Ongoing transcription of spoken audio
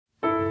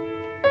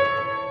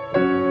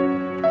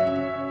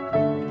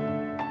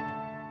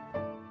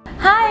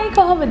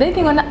කොහොමද?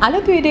 ඉතින් ඔන්න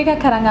අලුත් වීඩියෝ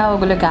එකක් අරන් ආව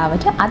ඔයගොල්ලෝ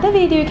ගාවට. අද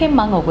වීඩියෝ එකෙන්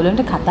මම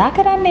ඔයගොල්ලන්ට කතා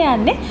කරන්න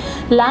යන්නේ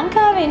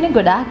ලංකාවේ ඉන්න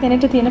ගොඩාක්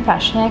දෙනෙක්ට තියෙන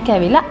ප්‍රශ්නයක්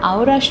ඇවිල්ලා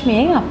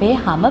අවරශ්මියෙන් අපේ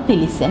හැම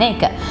පිලිස්සන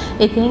එක.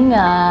 ඉතින්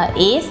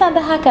ඒ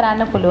සඳහා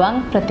කරන්න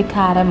පුළුවන්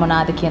ප්‍රතිකාර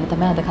මොනවාද කියන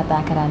තමයි අද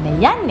කතා කරන්න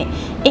යන්නේ.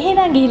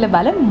 එහෙනම් ගිහිල්ලා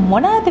බලමු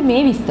මොනවාද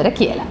මේ විස්තර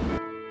කියලා.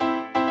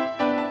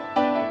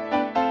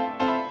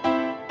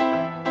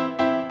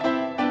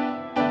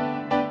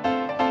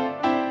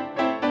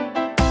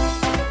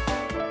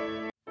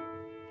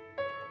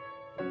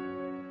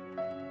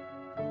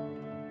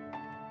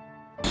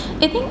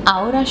 ඉතින්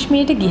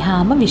අවරශ්මියට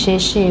ගියාම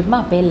විශේෂයෙන්ම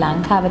අපේ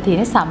ලංකාවේ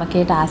තියෙන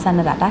සමකයට ආසන්න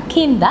රටක්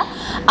හින්දා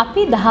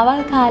අපි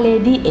දහවල්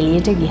කාලයේදී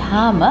එළියට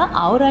ගියාම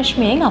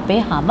අවරශ්මියෙන් අපේ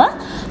හැම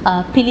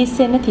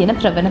පිලිස්සෙන්න තියෙන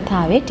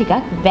ප්‍රවණතාවය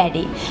ටිකක්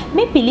වැඩි.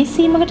 මේ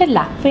පිලිස්සීමකට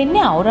ලක්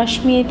වෙන්නේ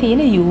අවරශ්මියේ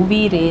තියෙන UV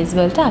rays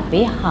වලට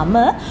අපේ හැම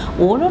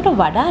ඕනට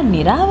වඩා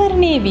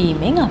නිරාවරණය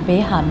වීමෙන්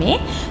අපේ හැමේ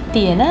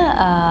තියෙන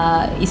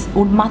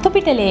මතු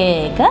පිටලයේ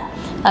එක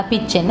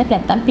පිච්චෙන්න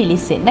නැත්නම්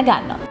පිලිස්සෙන්න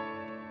ගන්නවා.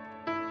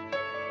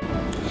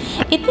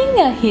 ඉතින්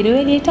හිරු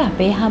එළියට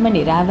අපේ හැම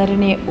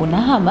නිරාවරණය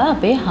වුණාම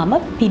අපේ හැම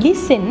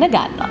පිලිස්සෙන්න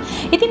ගන්නවා.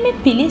 ඉතින් මේ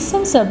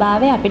පිලිස්සුම්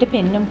ස්වභාවය අපිට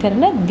පෙන්වම්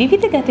කරන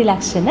විවිධ ගති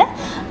ලක්ෂණ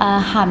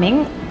හැමෙන්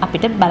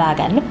අපිට බලා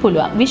ගන්න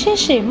පුළුවන්.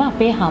 විශේෂයෙන්ම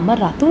අපේ හැම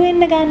රතු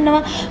වෙන්න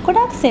ගන්නවා.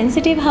 ගොඩක්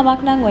සෙන්සිටිව්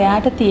හැමක් නම්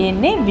ඔයාට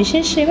තියෙන්නේ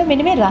විශේෂයෙන්ම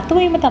මෙන්න මේ රතු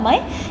වීම තමයි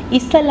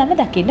ඉස්සෙල්ලාම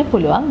දකින්න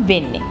පුළුවන්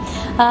වෙන්නේ.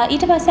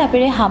 ඊට පස්සේ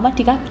අපේ හැම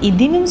ටිකක්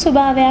ඉදිමිම්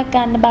ස්වභාවයක්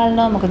ගන්න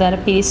බලනවා. මොකද අර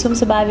පිලිස්සුම්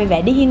ස්වභාවය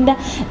වැඩි හින්දා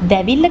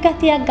දැවිල්ල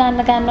ගතියක්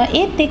ගන්නවා.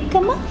 ඒත්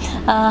එක්කම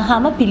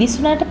හැම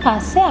පිලිසුණාට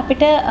පස්සේ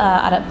අපිට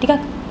අර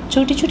ටිකක්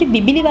චූටි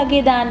බිබිලි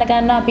වගේ දාන්න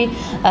ගන්නවා. අපි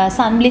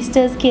sun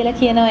blisters කියලා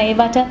කියනවා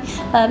ඒවට.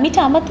 මිට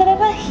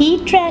අමතරව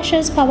heat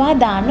rashes පවා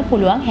දාන්න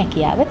පුළුවන්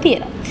හැකියාව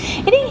තියෙනවා.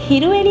 ඉතින්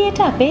හිරු එළියට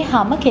අපේ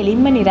හැම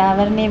කෙලින්ම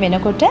නිරාවරණය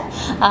වෙනකොට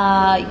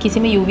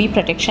කිසිම UV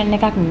protection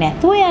එකක්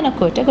නැතුව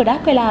යනකොට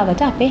ගොඩක්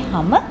වෙලාවට අපේ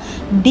හැම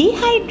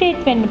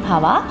dehydrate වෙන්න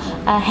පවා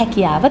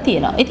හැකියාව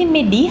තියෙනවා. ඉතින්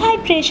මේ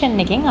dehydration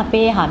එකෙන්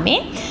අපේ හැමේ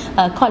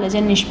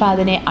collagen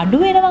නිෂ්පාදනය අඩු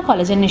වෙනවා.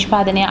 collagen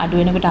නිෂ්පාදනය අඩු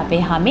වෙනකොට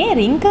අපේ හැමේ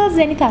wrinkles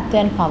වැනි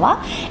තත්ත්වයන් පවා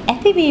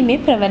ඇතිවීමේ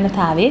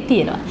ප්‍රවණතාවය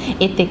තියෙනවා.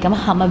 ඒත් එක්කම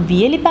හැම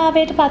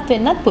වියලිභාවයට පත්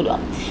වෙන්නත්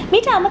පුළුවන්.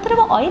 මීට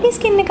අමතරව oily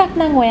skin එකක්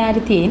නම්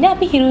ඔයාට තියෙන්නේ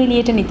අපි හිරු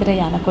එළියට නිතර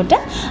යනකොට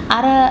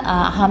අර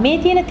හැමේ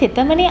තියෙන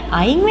තෙතමනේ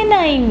අයින්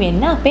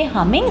වෙන්න අපේ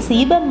හැමෙන්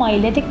sebum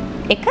oil එක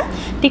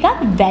ටිකක්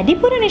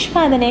වැඩිපුර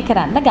නිෂ්පාදනය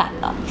කරන්න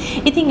ගන්නවා.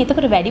 ඉතින්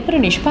එතකොට වැඩිපුර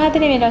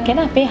නිෂ්පාදනය වෙනවා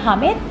කියන අපේ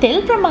හැමේ තෙල්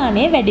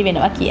ප්‍රමාණය වැඩි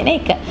වෙනවා කියන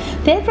එක.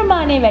 තෙල්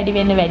ප්‍රමාණය වැඩි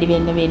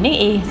වෙන්න වෙන්නේ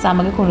ඒ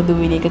සමග කුණු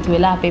දුවිලි එකතු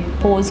වෙලා අපේ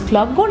pores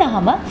clog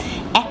වුණාම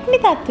ඇක්නි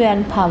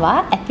තත්වයන් පවා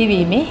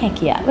ඇතිවීමේ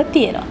හැකියාව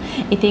තියෙනවා.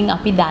 ඉතින්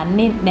අපි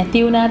දන්නේ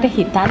නැති වුණාට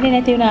හිතන්නේ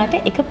නැති වුණාට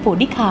එක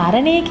පොඩි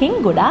කාරණයකින්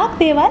ගොඩාක්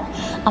දේවල්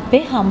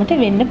අපේ හැමට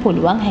වෙන්න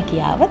පුළුවන්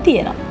හැකියාව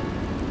තියෙනවා.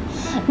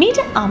 මීට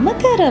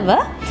අමතරව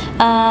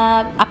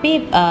අපේ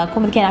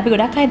කොහොමද කියන්නේ අපි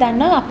ගොඩක් අය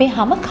දන්නවා අපේ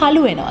හැම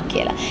කළු වෙනවා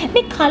කියලා.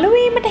 මේ කළු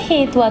වීමට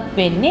හේතුවක්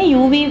වෙන්නේ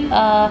UV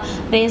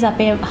rays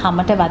අපේ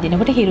හැමට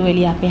වදිනකොට හිරු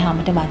එළිය අපේ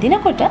හැමට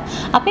වදිනකොට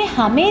අපේ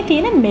හැමේ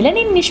තියෙන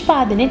මෙලනින්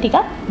නිෂ්පාදනය ටිකක්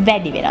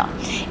වැඩි වෙනවා.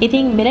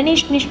 ඉතින්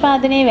මෙලනින්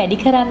නිෂ්පාදනය වැඩි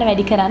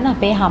කරන්න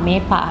අපේ හැමේ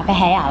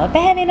පැහැය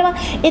පැහැවෙනවා.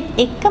 ඒත්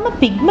එක්කම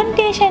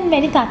පිග්මන්ටේෂන්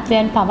වැනි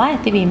තත්ත්වයන් පවා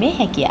ඇතිවීමේ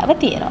හැකියාව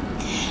තියෙනවා.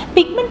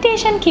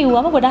 පිග්මන්ටේෂන්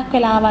කිව්වම ගොඩක්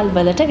වෙලාවල්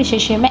වලට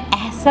විශේෂයෙන්ම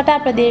ඇස්වටා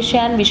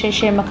ප්‍රදේශයන්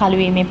විශේෂයෙන්ම කළු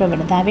වීමේ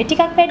ප්‍රවණතාවය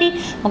ටිකක් වැඩි.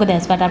 මොකද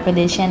ඇස්වටා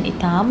ප්‍රදේශයන්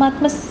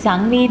ඉතාමත්ම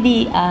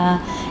සංවේදී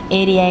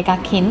ඒරියා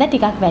එකක් හින්දා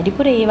ටිකක්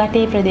වැඩිපුර ඒ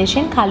වටේ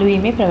ප්‍රදේශයන් කළු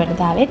වීමේ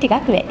ප්‍රවණතාවය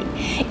ටිකක් වැඩි.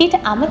 ඊට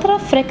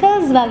අමතරව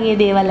ෆ්‍රෙකල්ස් වගේ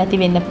දේවල්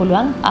ඇති වෙන්න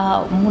පුළුවන්.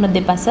 මුහුණ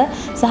දෙපස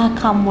සහ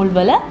කම්මුල්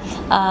වල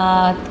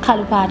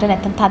කළු පාට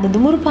නැත්නම් තද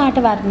දුමුරු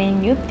පාට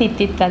වර්ණයෙන් යුත්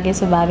තිත් වගේ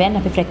ස්වභාවයන්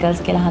අපි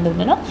ෆ්‍රෙකල්ස් කියලා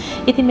හඳුන්වනවා.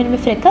 ඉතින් මෙන්න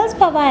මේ ෆ්‍රෙකල්ස්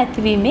පවා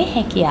ඇතිවීමේ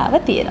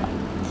හැකියාව තියෙනවා.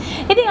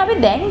 ඉතින් අපි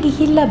දැන්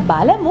ගිහිල්ලා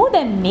බලමු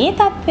දැන් මේ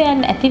තත්වයන්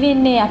ඇති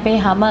වෙන්නේ අපේ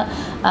හැම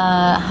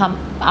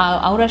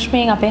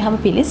අවරශ්මියෙන් අපේ හැම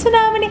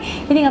පිලිස්සුනාමනේ.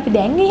 ඉතින් අපි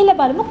දැන් ගිහිල්ලා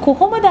බලමු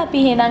කොහොමද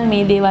අපි එහෙනම්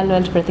මේ දේවල්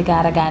වලට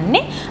ප්‍රතිකාර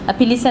ගන්නෙ.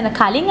 පිලිස්සන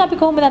කලින්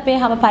අපි කොහොමද අපේ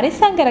හැම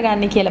පරිස්සම්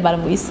කරගන්නේ කියලා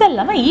බලමු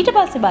ඉස්සෙල්ලම. ඊට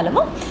පස්සේ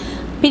බලමු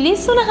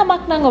පිලිස්සුන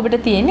හැමක් නම්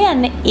ඔබට තියෙන්නේ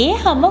අන්න ඒ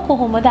හැම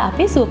කොහොමද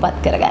අපි සුවපත්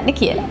කරගන්නේ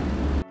කියලා.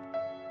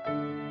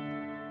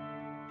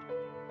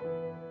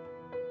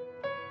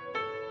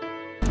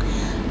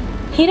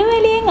 හිරු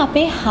එළියෙන්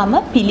අපේ හැම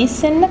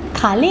පිලිස්සෙන්න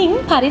කලින්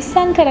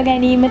පරිස්සම් කර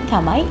ගැනීම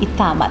තමයි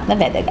ඉතාමත්ම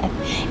වැදගත්.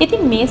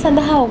 ඉතින් මේ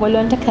සඳහා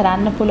ඔයගොල්ලන්ට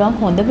කරන්න පුළුවන්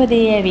හොඳම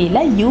දේ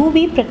ඇවිල්ලා UV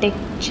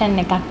protection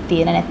එකක්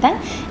තියෙන නැත්නම්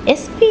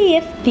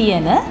SPF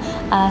තියෙන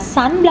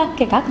sun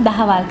block එකක්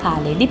දහවල්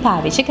කාලේදී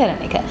පාවිච්චි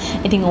කරන එක.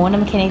 ඉතින්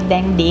ඕනම කෙනෙක්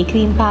දැන් day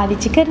cream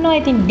පාවිච්චි කරනවා.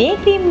 ඉතින් day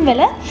cream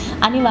වල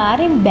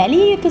අනිවාර්යෙන්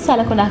බැලිය යුතු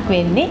සලකුණක්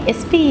වෙන්නේ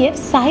SPF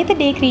සහිත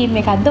day cream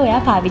එකක්ද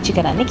ඔයා පාවිච්චි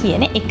කරන්න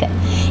කියන එක.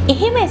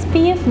 එහෙම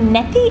SPF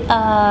නැති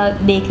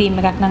day cream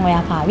එකක් නම්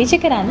ඔයා පාවිච්චි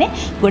කරන්නේ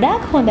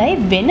ගොඩාක් හොඳයි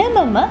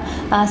වෙනමම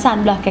sun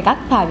block එකක්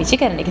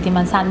පාවිච්චි කරන එක. ඉතින්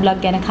මම sun block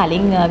ගැන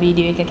කලින්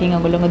වීඩියෝ එකකින්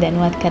ඔයගොල්ලෝව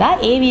දැනුවත් කරා.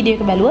 ඒ වීඩියෝ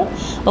එක බලුවොත්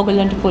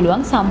ඔයගොල්ලන්ට ඔයගොල්ලන්ට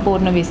පුළුවන්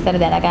සම්පූර්ණ විස්තර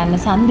දැනගන්න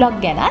සන්බ්ලොක්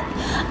ගැනත්.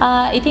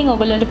 ඉතින්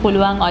ඔයගොල්ලන්ට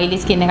පුළුවන් ඔයිලි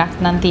ස්කින් එකක්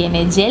නම්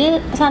තියෙන්නේ ජෙල්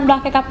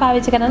සන්බ්ලොක් එකක්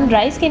පාවිච්චි කරන්න,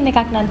 ඩ්‍රයි ස්කින්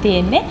එකක් නම්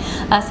තියෙන්නේ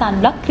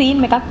සන්බ්ලොක්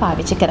ක්‍රීම් එකක්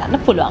පාවිච්චි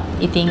කරන්න පුළුවන්.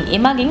 ඉතින්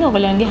එමගින්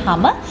ඔයගොල්ලන්ගේ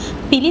හැම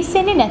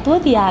පිලිස්සෙන්නේ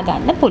නැතුව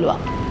තියාගන්න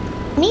පුළුවන්.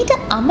 මීට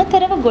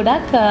අමතරව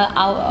ගොඩක්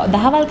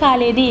දහවල්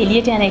කාලයේදී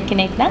එළියට යන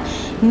එක්කෙනෙක් නම්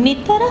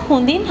නිතර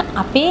හොඳින්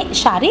අපේ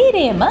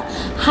ශරීරයම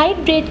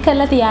හයිඩ්‍රේට්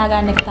කරලා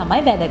තියාගන්න එක තමයි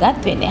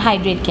වැදගත් වෙන්නේ.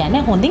 හයිඩ්‍රේට්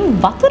කියන්නේ හොඳින්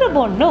වතුර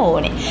බොන්න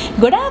ඕනේ.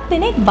 ගොඩාක්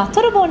දෙනෙක්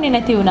වතුර බොන්නේ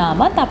නැති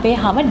වුණාමත් අපේ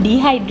හැම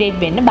ඩිහයිඩ්‍රේට්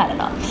වෙන්න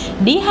බලනවා.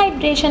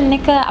 ඩිහයිඩ්‍රේෂන්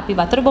එක අපි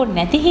වතුර බොන්නේ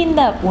නැති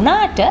හින්දා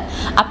වුණාට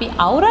අපි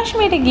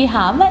අවරශ්මියට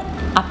ගියාම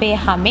අපේ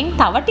හැමෙන්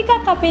තව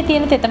ටිකක් අපේ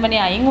තියෙන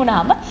තෙතමනේ අයින්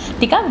වුණාම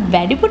ටිකක්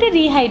වැඩිපුර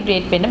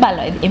රීහයිඩ්‍රේට් වෙන්න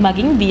බලනවා.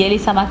 එමගින් වියලි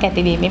සමක්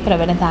ඇතිවීමේ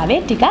ප්‍රවණතාවය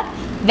ටිකක්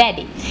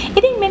වැඩි.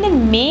 ඉතින් මෙන්න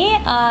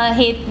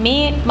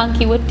මේ මම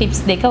කිව්ව ටිප්ස්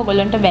දෙක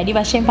ඔයගොල්ලන්ට වැඩි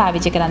වශයෙන්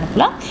පාවිච්චි කරන්න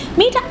පුළුවන්.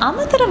 මීට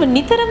අමතරව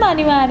නිතරම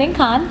අනිවාර්යෙන්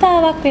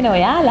කාන්තාවක් වෙන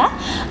ඔයාලා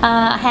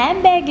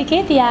හෑන්ඩ් බෑග්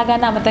එකේ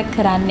තියාගන්න අමතක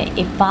කරන්න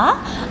එපා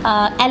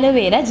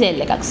ඇලෝවේරා ජෙල්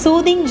එකක්.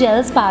 සූදින්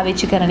ජෙල්ස්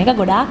පාවිච්චි කරන එක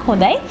ගොඩාක්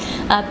හොඳයි.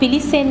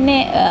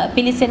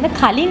 පිලිසෙන්න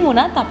කලින්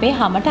වුණත් අපේ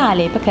හැමට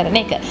ආලේප කරන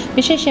එක.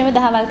 විශේෂයෙන්ම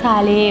දහවල්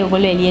කාලේ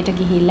ඔයගොල්ලෝ එළියට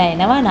ගිහිල්ලා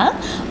එනවා නම්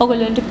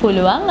ඔයගොල්ලන්ට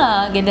පුළුවන්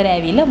ගෙදර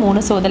ඇවිල්ලා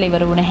මූණ සෝදලා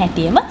ඉවර වුණ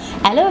හැටියෙම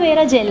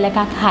ඇලෝවේරා ජෙල්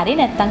එකක් හරි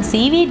නැත්නම්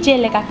සීවීඩ්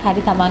ජෙල් එකක්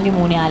හරි තමන්ගේ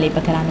මූණේ ආලේප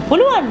කරන්න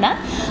පුළුවන්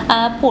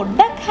නම්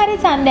පොඩ්ඩක් හරි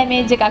සන්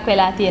ඩැමේජ් එකක්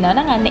වෙලා තියෙනවා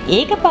නම් අන්න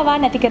ඒක පවා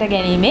නැති කර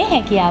ගැනීමේ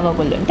හැකියාව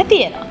ඔයගොල්ලන්ට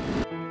තියෙනවා.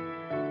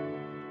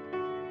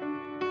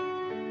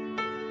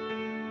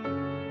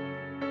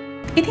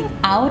 ඉතින්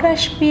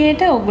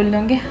අවරශ්මියට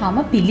ඔයගොල්ලෝගේ හැම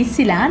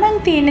පිලිසිලා නම්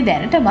තියෙන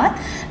දැනටමත්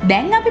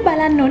දැන් අපි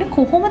බලන්න ඕනේ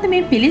කොහොමද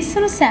මේ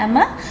පිලිස්සුණු සෑම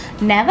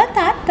නැවතත්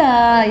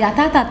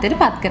යථා තත්ත්වයට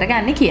පත්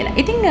කරගන්නේ කියලා.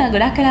 ඉතින්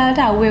ගොඩක්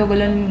වෙලාවට අවුවේ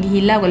ඔයගොල්ලන්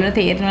ගිහිල්ලා ඔයගොල්ලන්ට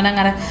තේරෙනවා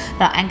නම් අර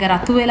ඇඟ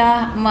රතු වෙලා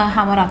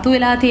හැම රතු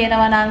වෙලා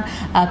තියෙනවා නම්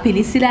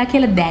පිලිසිලා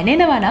කියලා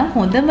දැනෙනවා නම්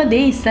හොඳම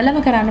දේ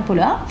ඉස්සෙල්ලම කරන්න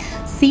පුළුවන්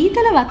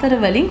සීතල වතුර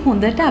වලින්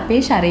හොඳට අපේ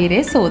ශරීරය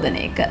සෝදන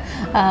එක.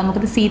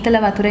 මොකද සීතල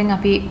වතුරෙන්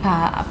අපි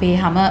අපේ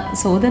හැම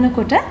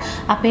සෝදනකොට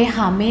අපේ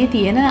හැමේ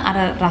තියෙන අර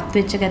රත්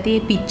වෙච්ච ගතිය,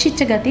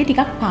 පිච්චිච්ච ගතිය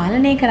ටිකක්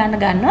පාලනය කරන්න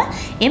ගන්නවා.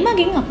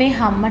 එමගින් අපේ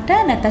හැමට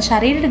නැත්නම්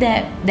ශරීරයට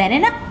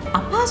දැනෙන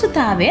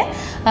අපහසුතාවය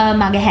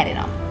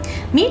මගහැරෙනවා.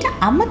 මීට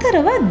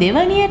අමතරව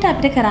දෙවනියට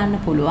අපිට කරන්න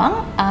පුළුවන්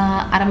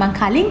අර මං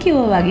කලින්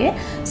කිව්වා වගේ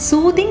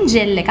සූදින්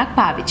ජෙල් එකක්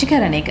පාවිච්චි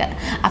කරන එක.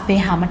 අපේ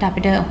හැමට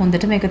අපිට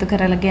හොඳටම එකතු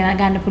කරලා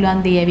ගන්න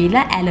පුළුවන් දේ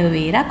ඇවිල්ලා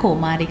ඇලෝවේරා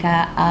කෝමාරිකා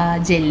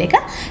ජෙල් එක.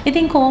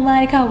 ඉතින්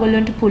කෝමාරිකා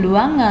ඔයගොල්ලන්ට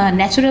පුළුවන්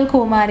නැචරල්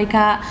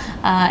කෝමාරිකා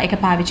එක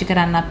පාවිච්චි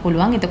කරන්නත්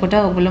පුළුවන්. එතකොට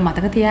ඔයගොල්ලෝ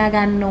මතක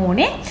තියාගන්න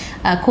ඕනේ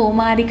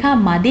කෝමාරිකා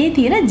මදේ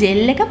තියෙන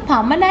ජෙල් එක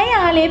පමණයි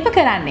ආලේප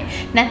කරන්නේ.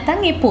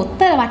 නැත්තම් මේ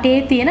පොත්ත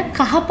වටේ තියෙන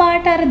කහ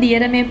පාට අර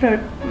දියරමේ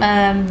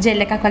ජෙල්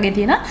එකක් වගේ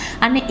තියෙනවා.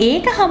 අන්න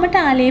ඒක හැමට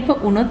ආලේප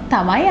වුණොත්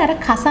තමයි අර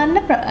කසන්න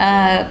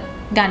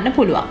ගන්න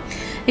පුළුවන්.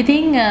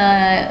 ඉතින්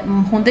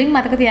හොඳින්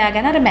මතක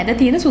තියාගන්න අර මැද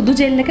තියෙන සුදු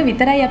ජෙල් එක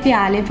විතරයි අපි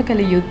ආලේප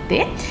කළ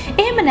යුත්තේ.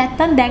 එහෙම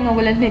නැත්නම් දැන්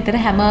ඔයගොල්ලන්ට නිතර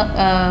හැම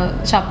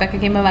ෂොප්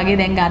එකකම වගේ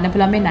දැන් ගන්න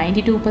පුළුවන් මේ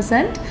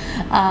 92%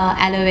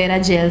 ඇලෝවේරා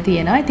ජෙල්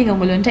තියෙනවා. ඉතින්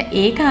ඔයගොල්ලන්ට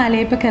ඒක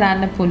ආලේප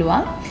කරන්න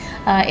පුළුවන්.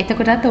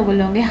 එතකොටත්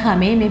ඔයගොල්ලෝගේ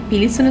හැමේ මේ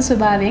පිලිසුණු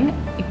ස්වභාවයෙන්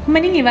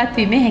ඉක්මනින් ඉවත්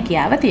වීමේ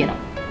හැකියාව තියෙනවා.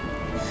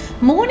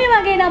 මූණේ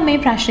වගේ නම් මේ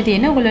ප්‍රශ්නේ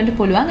තියෙන ඔයගොල්ලන්ට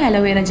පුළුවන්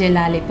ඇලෝවේරා ජෙල්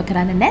ආලේප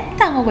කරන්න.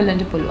 නැත්නම්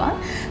ඔයගොල්ලන්ට පුළුවන්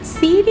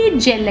සීවීඩ්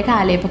ජෙල් එක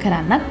ආලේප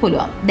කරන්නත්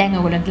පුළුවන්. දැන්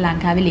ඔයගොල්ලන්ට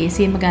ලංකාවේ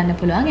ලේසියෙන්ම ගන්න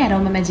පුළුවන්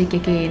ඇරෝමා මැජික්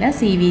එකේ එන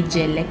සීවීඩ්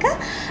ජෙල් එක.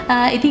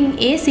 ඉතින්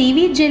ඒ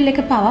සීවීඩ් ජෙල් එක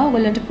පවා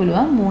ඔයගොල්ලන්ට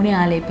පුළුවන් මූණේ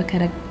ආලේප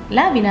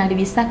කරලා විනාඩි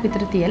 20ක්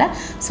විතර තියලා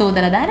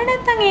සෝදලා දාන්න.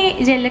 නැත්නම් ඒ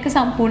ජෙල් එක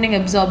සම්පූර්ණයෙන්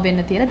ඇබ්සෝබ්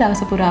වෙන්න තියලා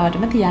දවස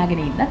පුරාවටම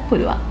තියාගෙන ඉන්නත්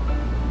පුළුවන්.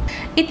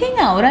 ඉතින්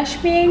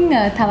අවරශ්මියෙන්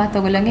තවත්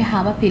ඔයගොල්ලන්ගේ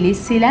හැම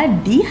පිලිස්සලා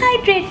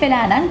ඩිහයිඩ්‍රේට්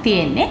වෙලා නම්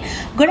තියෙන්නේ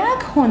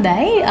ගොඩාක්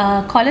හොඳයි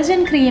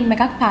කොලජන් ක්‍රීම්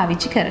එකක්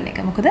පාවිච්චි කරන එක.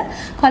 මොකද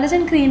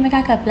කොලජන් ක්‍රීම්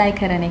එකක් ඇප්ලයි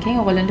කරන එකෙන්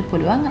ඔයගොල්ලන්ට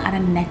පුළුවන් අර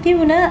නැති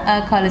වුණ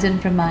කොලජන්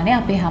ප්‍රමාණය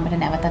අපේ හැමට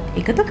නැවතත්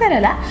එකතු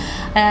කරලා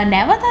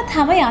නැවතත්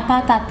හැම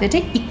යථා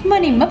තත්ත්වයට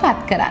ඉක්මනින්ම පත්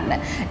කරන්න.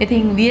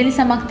 ඉතින් වියලි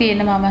සමක්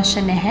තියෙන්නම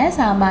අවශ්‍ය නැහැ.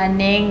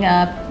 සාමාන්‍යයෙන්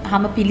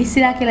හැම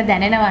පිලිස්සලා කියලා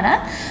දැනෙනවා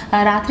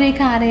නම් රාත්‍රී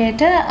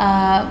කාලයට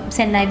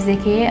සෙන්නයිට්ස්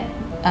එකේ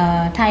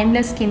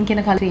ටයිම්ලස් ස්කින් කියන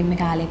ක්‍රීම්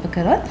එක ආලේප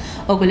කරොත්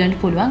ඔයගොල්ලන්ට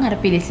පුළුවන් අර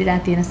පිලිසිලා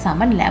තියෙන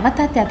සම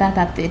නැවතත් යථා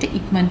තත්ත්වයට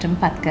ඉක්මනටම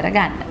පත්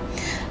කරගන්න.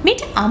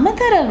 මීට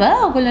අමතරව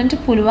ඔයගොල්ලන්ට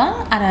පුළුවන්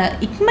අර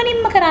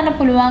ඉක්මනින්ම කරන්න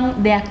පුළුවන්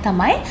දෙයක්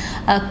තමයි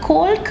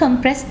cold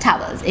compressed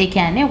towels. ඒ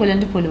කියන්නේ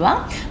ඔයගොල්ලන්ට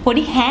පුළුවන්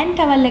පොඩි hand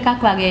towel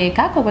එකක් වගේ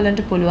එකක්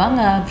ඔයගොල්ලන්ට පුළුවන්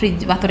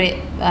ෆ්‍රිජ් වතුරේ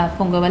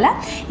පොඟවලා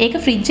ඒක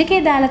ෆ්‍රිජ්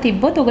එකේ දාලා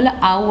තිබ්බොත් ඔයගොල්ලෝ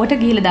ආවුවට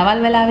ගිහිල්ලා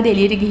දවල් වෙලාවෙදී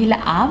එළියට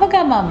ගිහිල්ලා ආව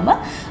ගමන්ම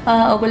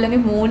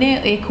ඔයගොල්ලන්ගේ මූණේ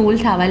ඒ cool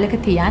towel එක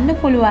තියන්න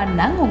පුළුවන්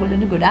නම්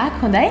ඔයගොල්ලන්ට ගොඩාක්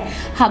හොඳයි.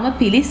 හැම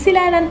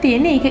පිලිස්සලා නම්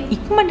තියෙන්නේ ඒක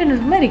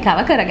ඉක්මනටම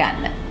රිකවර්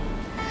කරගන්න.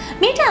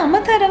 මීට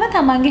අමතරව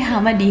තමන්ගේ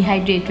හැම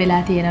ඩිහයිඩ්‍රේට්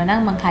වෙලා තියෙනවා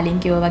නම් මම කලින්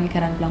කිව්වා වගේ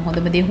කරන්න පුළුවන්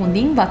හොඳම දේ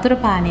හොඳින් වතුර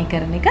පානය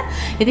කරන එක.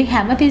 ඉතින්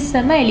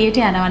හැමතිස්සෙම එළියට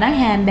යනවා නම්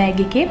හෑන්ඩ්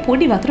බෑග් එකේ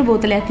පොඩි වතුර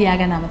බෝතලයක්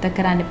තියාගන්න අමතක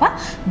කරන්න එපා.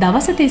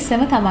 දවස්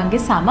තිස්සෙම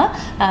තමන්ගේ සම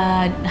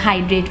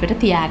හයිඩ්‍රේට් වෙට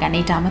තියාගන්න.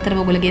 ඊට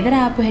අමතරව ඔයගොල්ලෝ ගෙදර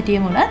ආපු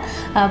හැටියෙම උන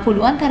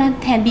පුළුවන් තරම්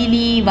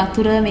තැඹිලි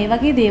වතුර මේ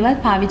වගේ දේවල්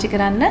පාවිච්චි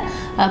කරන්න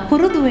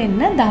පුරුදු වෙන්න.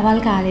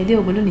 දවල් කාලේදී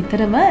ඔයගොල්ලෝ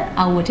නිතරම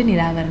අවුවට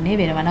නිරාවරණය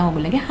වෙනවා නම්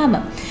ඔයගොල්ලෝගේ හැම.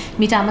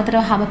 මීට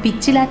අමතරව හැම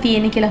පිච්චිලා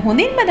තියෙන කියලා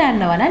හොඳින්ම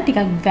දන්නවා නම් ටිකක්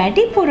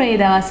වැඩිපුර ඒ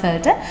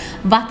දවස්වලට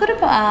වතුර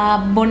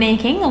බොන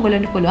එකෙන්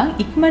ඔයගොල්ලන්ට පුළුවන්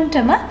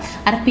ඉක්මනටම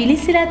අර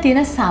පිලිසිලා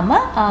තියෙන සම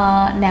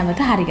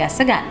නැවත හරිගස්ස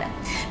ගන්න.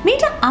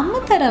 මීට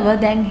අමතරව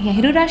දැන්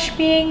හිරු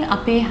රශ්මියෙන්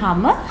අපේ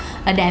හැම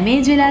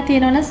ඩැමේජ් වෙලා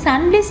තියෙනවා නම්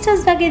සන්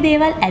බ්ලිස්ටර්ස් වගේ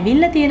දේවල්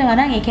ඇවිල්ලා තියෙනවා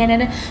නම් ඒ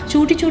කියන්නේ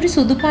චූටි චූටි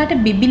සුදු පාට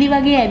බිබිලි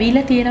වගේ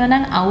ඇවිල්ලා තියෙනවා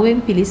නම්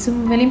අවුවෙන්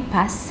පිලිසුම් වලින්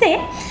පස්සේ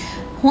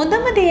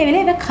හොඳම දේ වෙලේ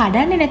ඒක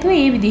කඩන්නේ නැතුව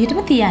ඒ විදිහටම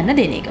තියන්න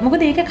දෙන එක.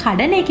 මොකද ඒක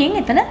කඩන එකෙන්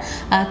එතන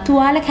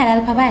තුවාල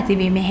කැලල් පවා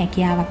ඇතිවීමේ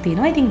හැකියාවක්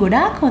තියෙනවා. ඉතින්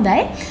ගොඩාක්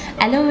හොඳයි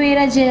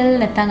ඇලෝවේරා ජෙල්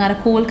නැත්නම් අර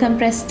කෝල්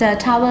කම්ප්‍රෙස්ඩ්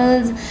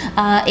ටවල්ස්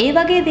ඒ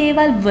වගේ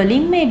දේවල්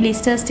වලින් මේ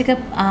බ්ලිස්ටර්ස් ටික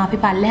අපි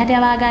පල්ලෙහාට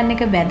යවා ගන්න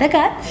එක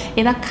වැදගත්.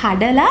 ඒවා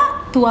කඩලා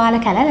තුවාල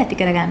කැලල් ඇති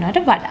කර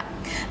ගන්නවට වඩා.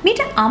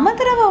 මීට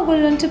අමතරව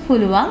ඔයගොල්ලන්ට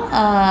පුළුවන්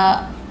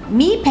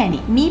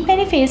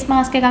මීපැණි ෆේස්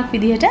මාස්ක් එකක්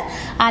විදිහට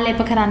ආලේප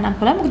කරන්න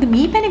පුළුවන්. මොකද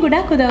මීපැණි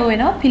ගොඩක් උදව්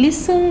වෙනවා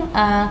පිලිස්සුම්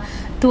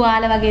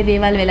තුවාල වගේ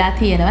දේවල් වෙලා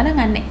තියෙනවා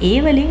නම් අන්න ඒ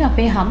වලින්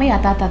අපේ හැම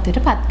යථා තත්ත්වයට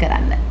පත්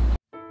කරන්න.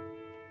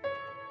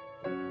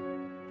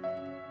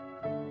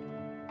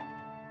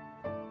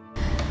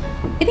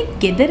 ඉතින්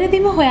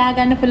ගෙදරදීම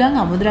හොයාගන්න පුළුවන්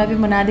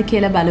අමුද්‍රව්‍ය මොනවාද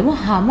කියලා බලමු.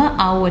 හැම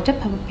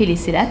අවුවට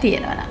පිලිසිලා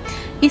තියෙනවා නම්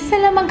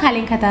ඉස්සෙල්ලා මම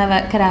කලින් කතා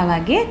කරා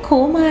වගේ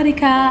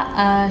කෝමාරිකා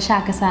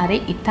ශාකසාරේ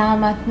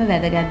ඉතාමත්ම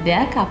වැදගත්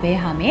දෙයක් අපේ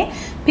හැමේ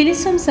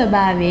පිලිසුම්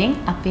ස්වභාවයෙන්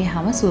අපේ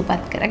හැම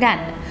සුවපත්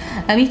කරගන්න.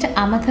 ඊට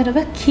අමතරව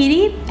කිරි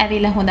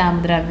ඇවිල්ලා හොඳ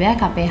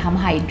අමුද්‍රව්‍යයක් අපේ හැම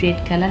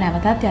හයිඩ්‍රේට් කරලා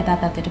නැවතත් යථා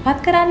තත්ත්වයටපත්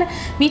කරන්න.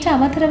 ඊට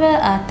අමතරව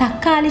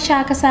තක්කාලි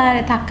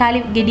ශාකසාරය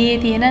තක්කාලි ගෙඩියේ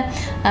තියෙන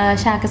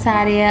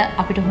ශාකසාරය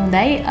අපිට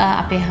හොඳයි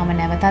අපේ හැම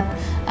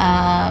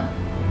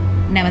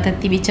නැවතත්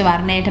තිබිච්ච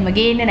වර්ණයටම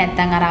ගේන්න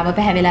නැත්නම් අර අව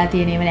පැහැවෙලා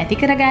තියෙන ඒවා නැති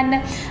කරගන්න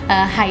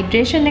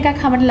හයිඩ්‍රේෂන්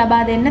එකක් හැමෝට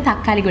ලබා දෙන්න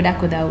තක්කාලි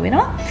ගොඩක් උදව්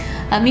වෙනවා.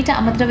 ඊට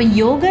අමතරව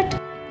යෝගට්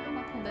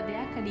හොඳ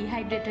දෙයක්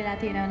ඩිහයිඩ්‍රේට් වෙලා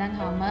තියෙනවා නම්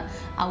හැම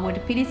අවුවට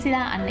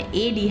පිළිසිලා අන්න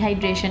ඒ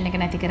ඩිහයිඩ්‍රේෂන් එක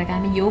නැති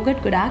කරගන්න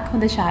යෝගට් ගොඩාක්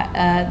හොඳ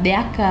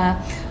දෙයක්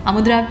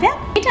අමුද්‍රව්‍යයක්.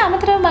 ඊට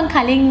අමතරව මම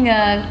කලින්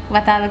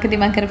වතාවකදී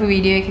මම කරපු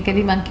වීඩියෝ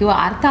එකකදී මම කිව්වා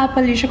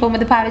අර්ථාපල් යුෂ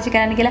කොහොමද පාවිච්චි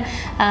කරන්න කියලා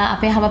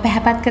අපේ හැම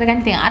පැහැපත්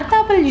කරගන්න. ඉතින්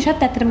අර්ථාපල්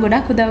යුෂත් ඇත්තටම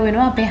ගොඩක් උදව්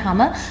වෙනවා අපේ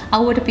හැම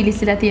අවුවට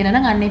පිළිසිලා තියෙනවා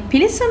නම් අන්නේ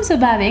පිළිසුම්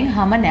ස්වභාවයෙන්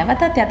හැම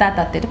නැවතත් යථා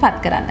තත්ත්වයට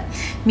පත් කරන්න.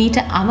 මීට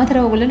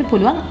අමතරව ඔයගොල්ලන්ට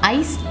පුළුවන්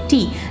අයිස්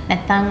ටී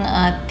නැත්නම්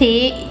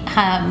තේ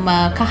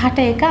කහට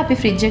එක අපි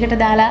ෆ්‍රිජ් එකට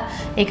දාලා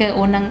ඒක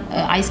ඕනනම්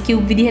අයිස්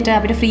කියුබ් විදිහට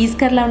අපිට ෆ්‍රීස්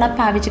කරලා උනත්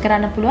පාවිච්චි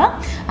කරන්න පුළුවන්.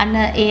 අන්න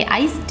ඒ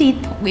අයිස් ටී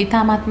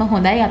ඉතාමත්ම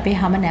හොඳයි අපේ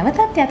හැම නැවතත්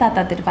යථා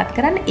තත්ත්වයට පත්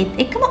කරන්න. ඒත්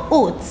එකම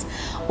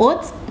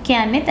ඕට්ස්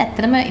කියන්නේ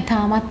ඇත්තටම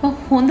ඉතාමත්ම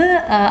හොඳ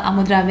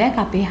අමුද්‍රව්‍යයක්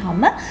අපේ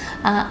හැම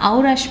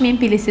අවුරශ්මියෙන්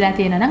පිළිසිලා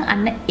තියෙනවා නම්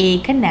අන්න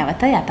ඒක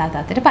නැවත යථා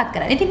තත්ත්වයට පත්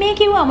කරන්න. ඉතින් මේ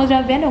කිව්ව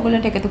අමුද්‍රව්‍යයන්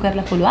ඔයගොල්ලන්ට එකතු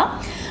කරලා පුළුවන්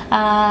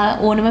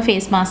ඕනම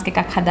ෆේස් මාස්ක්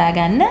එකක්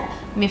හදාගන්න.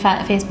 මේ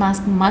ෆේස්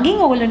මාස්ක්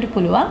මගින් ඔයගොල්ලන්ට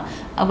පුළුවන්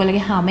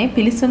ඔයගොල්ලගේ හැමේ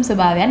පිළිසුම්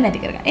ස්වභාවයන් නැති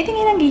කරගන්න. ඉතින්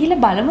එහෙනම්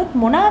ගිහිල්ලා බලමුත්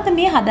මොනවාද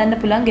මේ හදන්න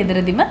පුළුවන්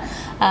ගෙදරදිම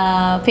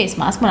ෆේස්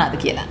මාස්ක් මොනවාද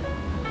කියලා.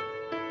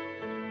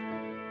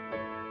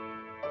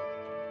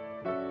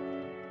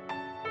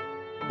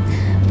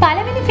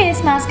 පළවෙනි ෆේස්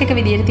මාස්ක් එක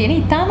විදියට තියෙන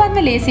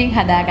ඉතාමත්ම ලේසියෙන්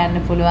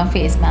හදාගන්න පුළුවන්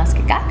ෆේස්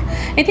මාස්ක් එකක්.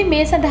 ඉතින්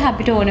මේ සඳහා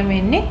අපිට ඕන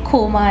වෙන්නේ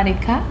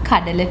කෝමාරිකා,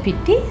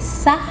 කඩලපිටි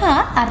සහ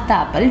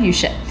අර්ථාපල්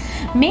යුෂ.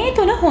 මේ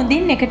තුන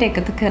හොඳින් එකට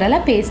එකතු කරලා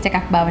පේස්ට්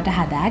එකක් බවට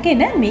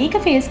හදාගෙන මේක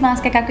ෆේස්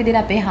මාස්ක් එකක් විදිහට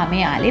අපේ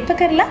හැමේ ආලේප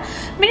කරලා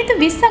මිනිත්තු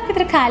 20ක්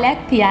විතර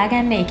කාලයක්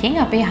තියාගන්න එකෙන්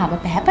අපේ හැම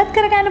පැහැපත්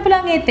කරගන්න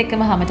පුළුවන්. ඒත්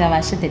එක්කම හැමට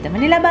අවශ්‍ය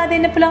තෙතමනි ලබා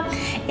දෙන්න පුළුවන්.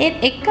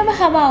 ඒත් එක්කම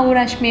හැම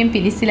අවුරශ්මියෙන්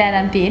පිලිසිලා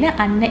නම් තියෙන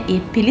අන්න ඒ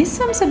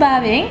පිලිස්සම්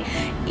ස්වභාවයෙන්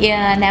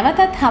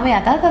නැවතත් හැම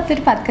යථා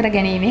තත්ත්වයට පත් කර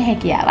ගැනීමේ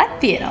හැකියාවක්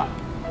තියෙනවා.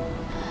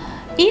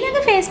 ඊළඟ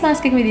ෆේස්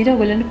මාස්ක් එක විදිහට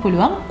ඔයගොල්ලන්ට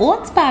පුළුවන්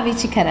ඕට්ස්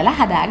පාවිච්චි කරලා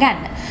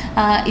හදාගන්න.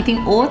 ඉතින්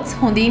ඕට්ස්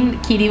හොඳින්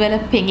කිරිවල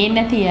පෙඟෙන්න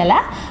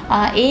තියලා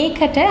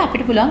ඒකට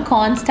අපිට පුළුවන්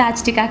කෝන්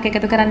ස්ටාර්ච් ටිකක්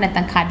එකතු කරන්න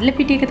නැත්නම් කඩල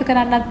පිටි එකතු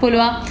කරන්නත්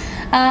පුළුවන්.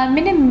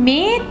 මෙන්න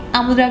මේ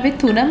අමුද්‍රව්‍ය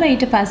තුනම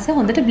ඊට පස්සේ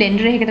හොඳට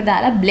බ්ලෙන්ඩර් එකකට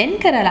දාලා බ්ලෙන්ඩ්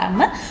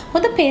කරලාම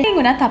හොඳ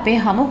පේරින් උනත් අපේ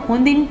හැම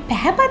හොඳින්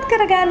පැහැපත්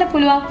කරගන්න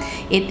පුළුවන්.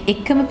 ඒත්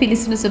එක්කම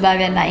පිලිසුණු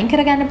ස්වභාවයන් අයින්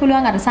කරගන්න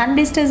පුළුවන්. අර සන්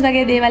බ්ලිස්ටර්ස්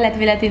වගේ දේවල්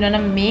ඇති වෙලා තියෙනවා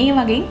නම් මේ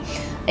වගේ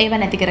ඒව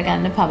නැති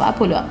කරගන්න පවා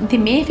පුළුවන්.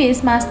 ඉතින් මේ ෆේස්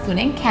මාස්ක්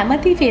තුනෙන්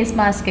කැමති ෆේස්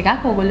මාස්ක්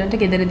එකක් ඕගොල්ලන්ට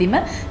ගෙදරදීම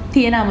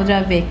තියෙන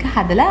අමුද්‍රව්‍ය එක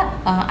හදලා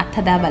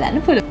අත්හදා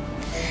බලන්න පුළුවන්.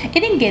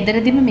 ඉතින්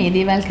ගෙදරදීම මේ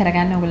දේවල්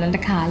කරගන්න ඕගොල්ලන්ට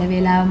කාල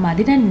වේලාව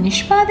මදි නම්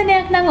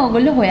නිෂ්පාදනයක් නම්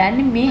ඕගොල්ලෝ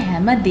හොයන්නේ මේ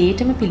හැම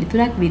දෙයකම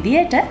පිළිතුරක්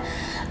විදියට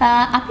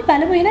අපි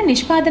බලමු එහෙනම්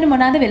නිෂ්පාදන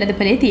මොනවාද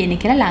වෙළඳපොලේ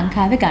තියෙන්නේ කියලා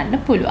ලංකාවේ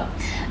ගන්න පුළුවන්.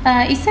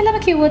 ඉස්සෙල්ලාම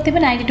කිව්වොත්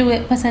එimhe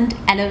 92%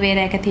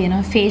 ඇලෝවේරා එක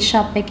තියෙනවා ෆේස්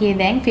ෂොප් එකේ.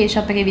 දැන් ෆේස්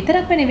ෂොප් එකේ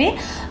විතරක්ම නෙවෙයි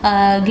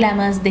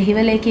ග්ලැමර්ස්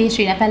දෙහිවල එකේ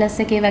ශ්‍රීනා පැලස්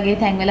එකේ වගේ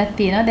තැන්වලත්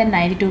තියෙනවා දැන්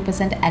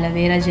 92%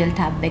 ඇලෝවේරා ජෙල්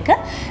ටබ් එක.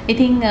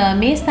 ඉතින්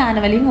මේ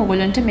ස්ථානවලින්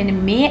ඔයගොල්ලන්ට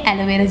මෙන්න මේ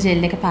ඇලෝවේරා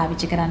ජෙල් එක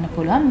පාවිච්චි කරන්න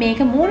පුළුවන්.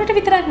 මේක මූණට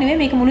විතරක් නෙවෙයි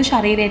මේක මුළු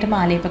ශරීරයටම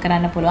ආලේප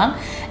කරන්න පුළුවන්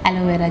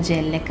ඇලෝවේරා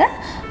ජෙල් එක.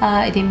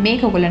 ඉතින්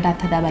මේක ඔයගොල්ලන්ට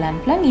අත්හදා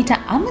බලන්න පුළුවන්. ඊට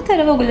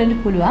අමතරව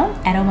ඔයගොල්ලන්ට පුළුවන්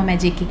ඇරෝමා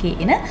මැජික් එකේ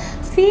එන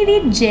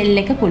සීවීඩ්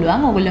ජෙල් එක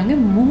පුළුවන්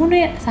ඔයගොල්ලන්ගේ මුහුණ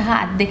සහ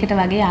අත් දෙකට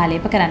වගේ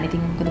ආලේප කරන්න.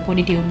 ඉතින් මොකද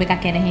පොඩි ටියුබ්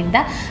එකක් එන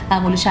හින්දා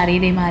මුළු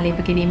ශරීරේම ආලේප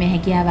කිරීමේ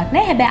හැකියාවක්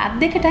නැහැ. හැබැයි අත්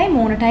දෙකටයි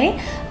මූණටයි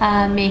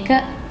මේක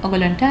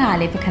ඔයගොල්ලන්ට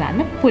ආලේප කරන්න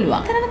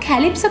පුළුවන්. තරම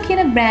කැලිප්සෝ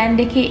කියන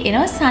බ්‍රෑන්ඩ් එකේ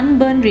එනවා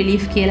සන්බර්න්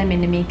රිලීෆ් කියලා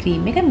මෙන්න මේ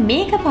ක්‍රීම් එක.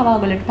 මේක පවා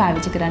ඔයගොල්ලන්ට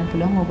පාවිච්චි කරන්න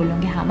පුළුවන්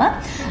ඔයගොල්ලන්ගේ හැම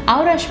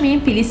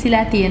අවරශ්මියෙන්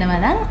පිලිසිලා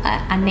තියෙනවා නම්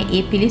අන්න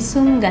ඒ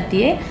පිලිස්සුම්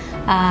ගතියේ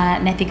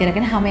නැති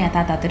කරගෙන හැම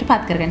යථා තත්ත්වයට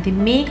පත් කරගන්න. ඉතින්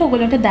මේක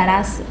ඔයගොල්ලන්ට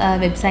දරස්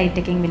වෙබ්සයිට්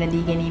එකකින්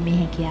මිලදී ගැනීමේ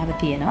හැකියාව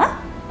තියෙනවා.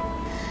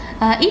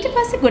 ඊට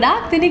පස්සේ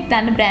ගොඩාක් දෙනෙක්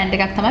දන්න බ්‍රෑන්ඩ්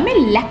එකක් තමයි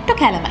මේ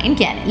ලැක්ටෝකැලමයින්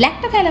කියන්නේ.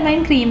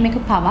 ලැක්ටෝකැලමයින් ක්‍රීම් එක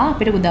පවා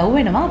අපිට උදව්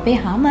වෙනවා අපේ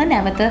හැම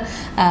නැවත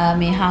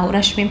මේ හාවු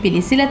රශ්මියෙන්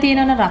පිලිසිලා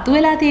තියෙනවා නම් රතු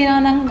වෙලා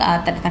තියෙනවා නම්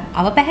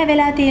අව පැහැ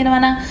වෙලා තියෙනවා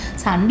නම්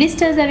සන්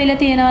බ්ලිස්ටර්ස් ඇවිල්ලා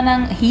තියෙනවා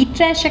නම්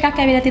හීට් රෑෂ් එකක්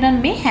ඇවිල්ලා තියෙනවා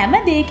නම් මේ හැම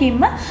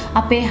දෙයකින්ම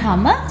අපේ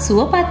හැම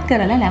සුවපත්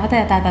කරලා නැවත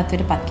යථා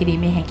තත්ත්වයට පත්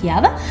කිරීමේ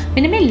හැකියාව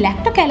මෙන්න මේ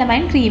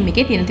ලැක්ටෝකැලමයින් ක්‍රීම්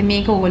එකේ තියෙනවා. ඉතින්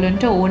මේක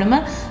ඕගොල්ලන්ට ඕනම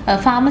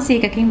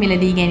ෆාමසි එකකින්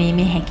මිලදී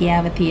ගැනීමේ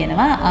හැකියාව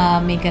තියෙනවා.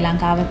 මේක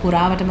ලංකාව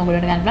පුරාවටම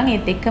ඔයගොල්ලන්ට ගන්න පුළුවන්.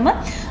 ඒත් එක්කම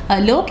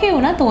ලෝකේ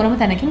වුණත් ඕනම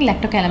තැනකින්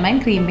ලැක්ටෝකැලමයින්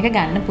ක්‍රීම් එක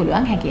ගන්න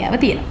පුළුවන් හැකියාව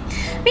තියෙනවා.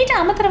 ඊට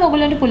අමතරව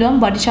ඔයගොල්ලන්ට පුළුවන්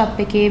බොඩි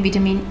ෂොප් එකේ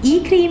විටමින් E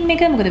ක්‍රීම්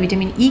එක. මොකද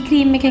විටමින් E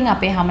ක්‍රීම් එකෙන්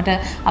අපේ හැමට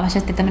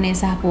අවශ්‍ය තෙතමනය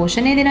සහ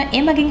පෝෂණය දෙනවා.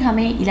 ඒ මගින්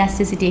හැමේ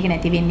ඉලාස්ටිසිටි එක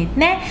නැති වෙන්නෙත්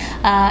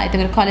නැහැ.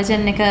 එතකොට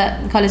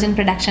කොලජන්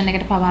ප්‍රොඩක්ෂන්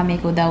එකට පවා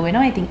මේක උදව්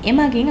වෙනවා. ඉතින් ඒ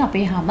මගින්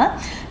අපේ හැම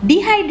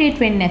ඩිහයිඩ්‍රේට්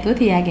වෙන්නේ නැතුව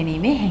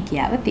තියාගැනීමේ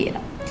හැකියාව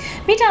තියෙනවා.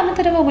 ඊට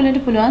අමතරව ඔයගොල්ලන්ට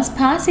පුළුවන්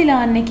ස්පා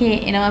සිලාන් එකේ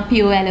එනවා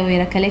පියෝ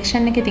ඇලෝවේරා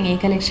කලෙක්ෂන් එක. ඉතින් ඒ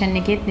කලෙක්ෂන්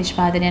එකෙත්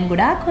නිෂ්පාදනයන්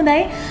ගොඩාක්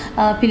හොඳයි.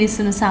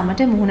 පිලිස්සුණු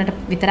සමට මුහුණට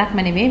විතරක්ම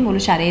නෙවෙයි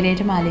මුළු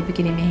ශරීරයටම ආලේප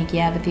කිරීමේ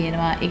හැකියාව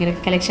තියෙනවා.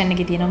 ඒක කලෙක්ෂන්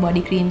එකේ තියෙනවා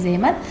බොඩි ක්‍රීම්ස්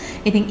එහෙමත්.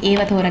 ඉතින්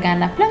ඒව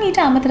තෝරගන්න පුළුවන්. ඊට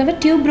අමතරව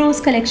ටියුබ්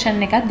රෝස්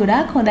කලෙක්ෂන් එකත්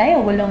ගොඩාක් හොඳයි.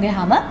 ඔයගොල්ලෝගේ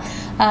හැම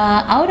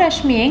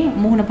අවරශ්මියෙන්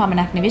මුහුණ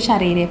පමණක් නෙවෙයි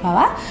ශරීරය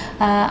පවා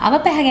අව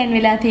පැහැගෙන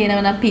වෙලා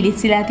තියෙනවා නම්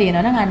පිලිසිලා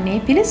තියෙනවා නම් අන්නේ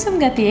පිලිස්සුම්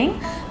ගතියෙන්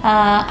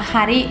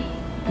හරි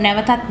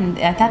නැවතත්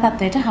යථා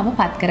තත්ත්වයට හැම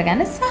පත්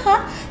කරගන්න සහ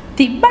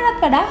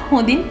තිබ්බටත් වඩා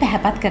හොඳින්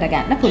පැහැපත්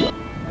කරගන්න පුළුවන්.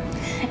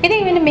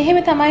 ඉතින් මෙන්න මෙහෙම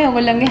තමයි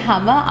ඔයගොල්ලන්ගේ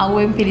හැම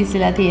අවුවෙන්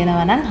පිළිසිලා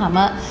තියෙනවා නම් හැම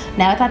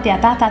නැවතත්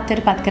යථා තත්ත්වයට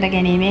පත් කර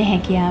ගැනීමේ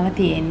හැකියාව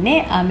තියෙන්නේ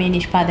මේ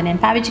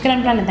නිෂ්පාදනයන් පාවිච්චි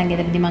කරන්න පුළුවන්. නැත්නම්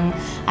ගෙදරදී මම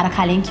අර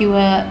කලින් කිව්ව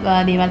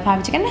දේවල්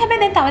පාවිච්චි කරන්න.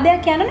 හැබැයි දැන් තව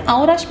දෙයක් කියනවනේ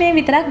අවරශ්මිය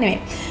විතරක් නෙවෙයි.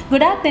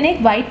 ගොඩාක් දෙනෙක්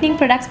වයිට්නින්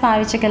ප්‍රොඩක්ට්ස්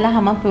පාවිච්චි කරලා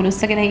හැම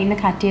පුරුස්සගෙන ඉන්න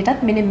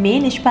කට්ටියටත් මෙන්න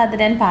මේ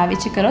නිෂ්පාදනයන්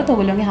පාවිච්චි කරොත්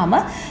ඔයගොල්ලෝගේ හැම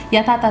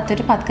යථා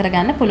තත්ත්වයට පත්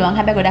කරගන්න පුළුවන්.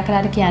 හැබැයි ගොඩක්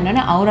වෙලාවට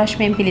කියනවනේ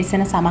අවරශ්මියෙන්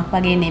පිළිසෙන සමක්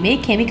වගේ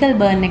නෙවෙයි කෙමිකල්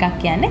බර්න් එකක්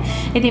කියන්නේ.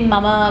 ඉතින්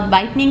මම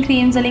වයිට්නින්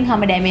ක්‍රීම්ස් වලින්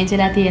හැම ඩැමේජ්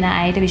වෙලා තියෙන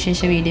අයට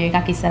විශේෂ වීඩියෝ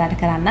එකක් ඉස්සරහට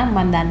කරන්නම්.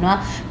 මම දන්නවා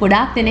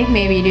ගොඩාක් දෙනෙක්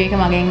මේ වීඩියෝ එක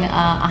මගෙන්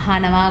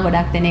අහනවා.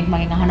 ගොඩක් දෙනෙක්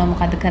මගෙන් අහනවා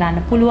මොකද්ද කරන්න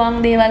පුළුවන්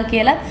දේවල්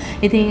කියලා.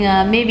 ඉතින්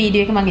මේ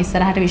වීඩියෝ එක මම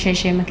ඉස්සරහට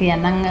විශේෂයෙන්ම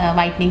කියන්නම්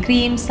වයිට්නින්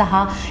ක්‍රීම් සහ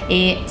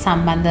ඒ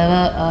සම්බන්ධව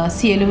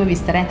සියලුම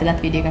විස්තර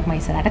ඇතුළත් වීඩියෝ එකක් මම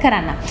ඉස්සරහට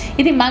කරන්නම්.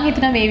 ඉතින් මම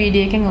හිතනවා මේ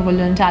වීඩියෝ එකෙන්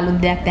ඔයගොල්ලන්ට අලුත්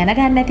දෙයක්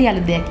දැනගන්න ඇති,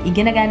 අලුත් දෙයක්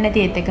ඉගෙන ගන්න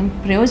ඇති, ඒත් එක්කම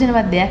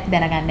ප්‍රයෝජනවත් දෙයක්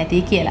දැනගන්න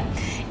ඇති කියලා.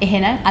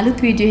 එහෙනම් අලුත්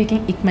වීඩියෝ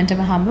එකකින්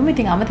ඉක්මනටම හම්බෙමු.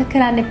 ඉතින් අමතක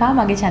කරන්න එපා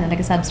මගේ channel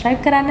එක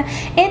subscribe කරන්න.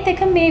 ඒත්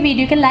එක්කම මේ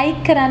වීඩියෝ එක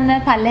like කරන්න,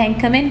 පල්ලෙහෙන්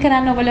comment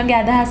කරන්න ඔයගොල්ලෝගේ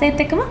අදහස.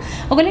 ඒත් එක්කම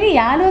ඔයගොල්ලෝගේ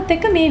යාළුවොත්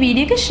එක්ක මේ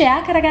වීඩියෝ එක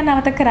share කරගන්න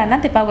අමතක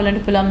කරන්නත් එපා.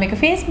 ඔයගොල්ලන්ට පුළුවන් මේක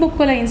Facebook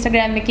වල,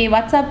 Instagram එකේ,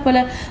 WhatsApp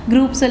වල,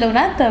 groups වල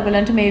උනත්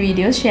ඔයගොල්ලන්ට මේ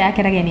වීඩියෝ share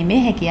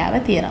කරගැනීමේ හැකියාව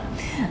තියෙනවා.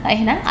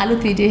 එහෙනම්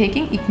අලුත් වීඩියෝ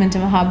එකකින්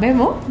ඉක්මනටම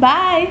හම්බෙමු.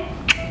 bye